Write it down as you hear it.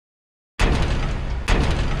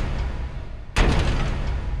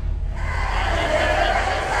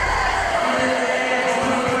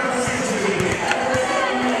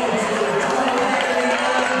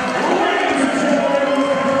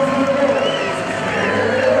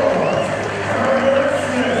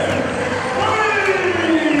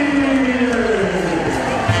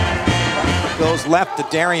left to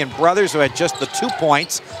Darien Brothers, who had just the 2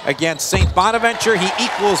 points against St. Bonaventure. He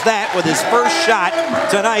equals that with his first shot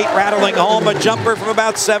tonight, rattling home a jumper from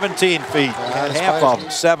about 17 feet. And half of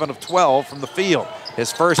them, 7 of 12 from the field. His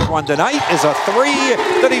first one tonight is a 3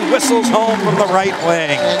 that he whistles home from the right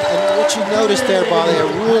wing. And what you noticed there, Bobby, a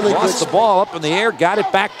really Lost the ball up in the air, got it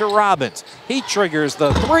back to Robbins. He triggers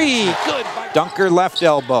the 3. Good. Dunker left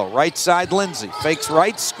elbow, right side Lindsay. Fakes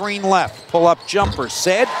right, screen left. Pull up jumper,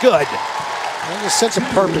 said good. There's a sense of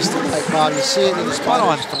purpose tonight, Bob. You see it in the spot.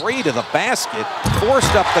 On 3 to the basket.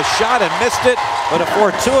 Forced up the shot and missed it, but a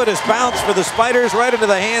fortuitous bounce for the Spiders right into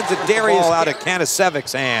the hands of Darius. Out of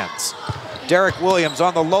Kanasevic's hands. Derek Williams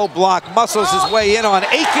on the low block, muscles his way in on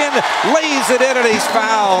Aiken, lays it in and he's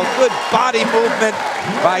fouled. Good body movement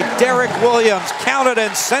by Derek Williams. Count it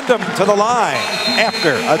and send him to the line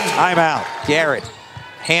after a timeout. Garrett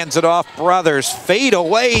hands it off Brothers, fade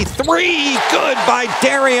away 3, good by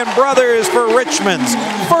Darien Brothers for Richmond's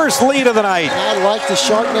first lead of the night. I like the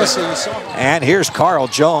sharpness that you saw. And here's Carl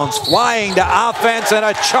Jones flying to offense and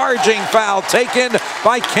a charging foul taken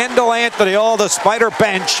by Kendall Anthony. Oh, the Spider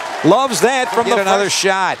bench loves that from another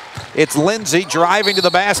shot. It's Lindsay driving to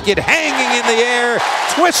the basket, hanging in the air,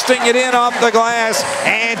 twisting it in off the glass,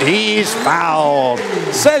 and he's fouled.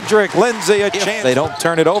 Cedrick Lindsay a chance. They don't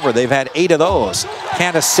turn it over. They've had 8 of those.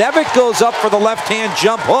 Kanasevich goes up for the left-hand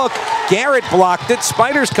jump hook. Garrett blocked it.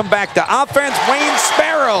 Spiders come back to offense. Wayne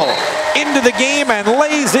Sparrow into the game and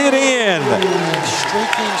lays it in.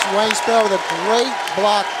 Streaking Wayne Sparrow with a great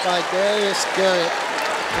block by Darius Garrett.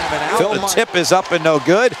 The tip is up and no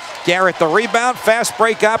good. Garrett the rebound, fast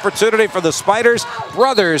break opportunity for the Spiders.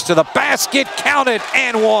 Brothers to the basket, count it,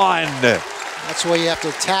 and 1. That's where you have to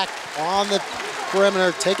attack on the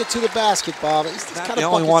perimeter, take it to the basket, Bob. He's not the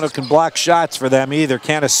only one who can block shots for them either.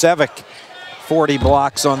 Kanasevich, 40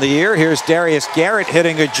 blocks on the year. Here's Darius Garrett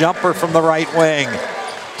hitting a jumper from the right wing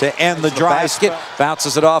to end the drive. Basket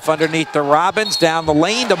bounces it off underneath to Robbins, down the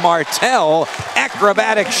lane to Martell.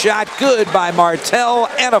 Acrobatic shot, good by Martell,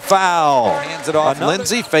 and a foul. Hands it off.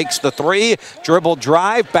 Lindsay fakes the 3, dribble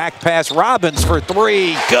drive, back pass Robbins for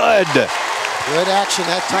 3, good. Good action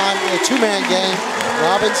that time in a 2-man game.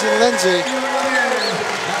 Robbins and Lindsay.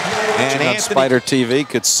 And on Spider TV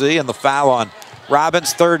could see, and the foul on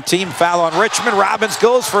Robbins, 3rd team foul on Richmond. Robbins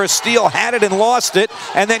goes for a steal, had it and lost it,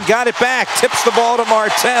 and then got it back. Tips the ball to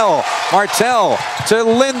Martell. Martell to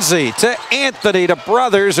Lindsay, to Anthony, to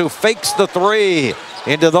Brothers, who fakes the 3.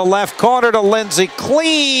 Into the left corner to Lindsay.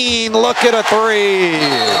 Clean look at a 3. There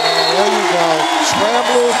you go.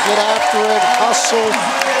 Scramble, get after it, hustle,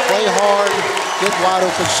 play hard, get wide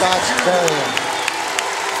open shots, bury.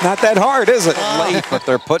 Not that hard, is it? Late, but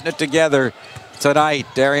they're putting it together tonight.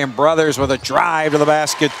 Darien Brothers with a drive to the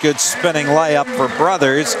basket. Good spinning layup for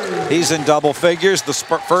Brothers. He's in double figures. The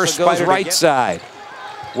first goes right side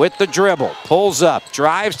with the dribble. Pulls up,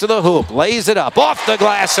 drives to the hoop, lays it up, off the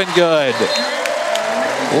glass and good.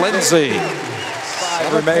 Lindsay,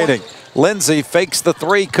 5 remaining. Lindsay fakes the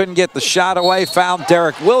 3, couldn't get the shot away, found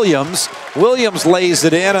Derek Williams. Williams lays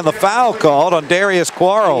it in, and the foul called on Darius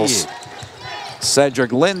Quarles.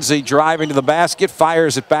 Cedrick Lindsay driving to the basket,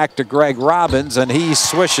 fires it back to Greg Robbins, and he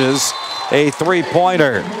swishes a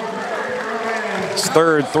 3-pointer. His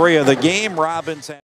 3rd 3 of the game. Robbins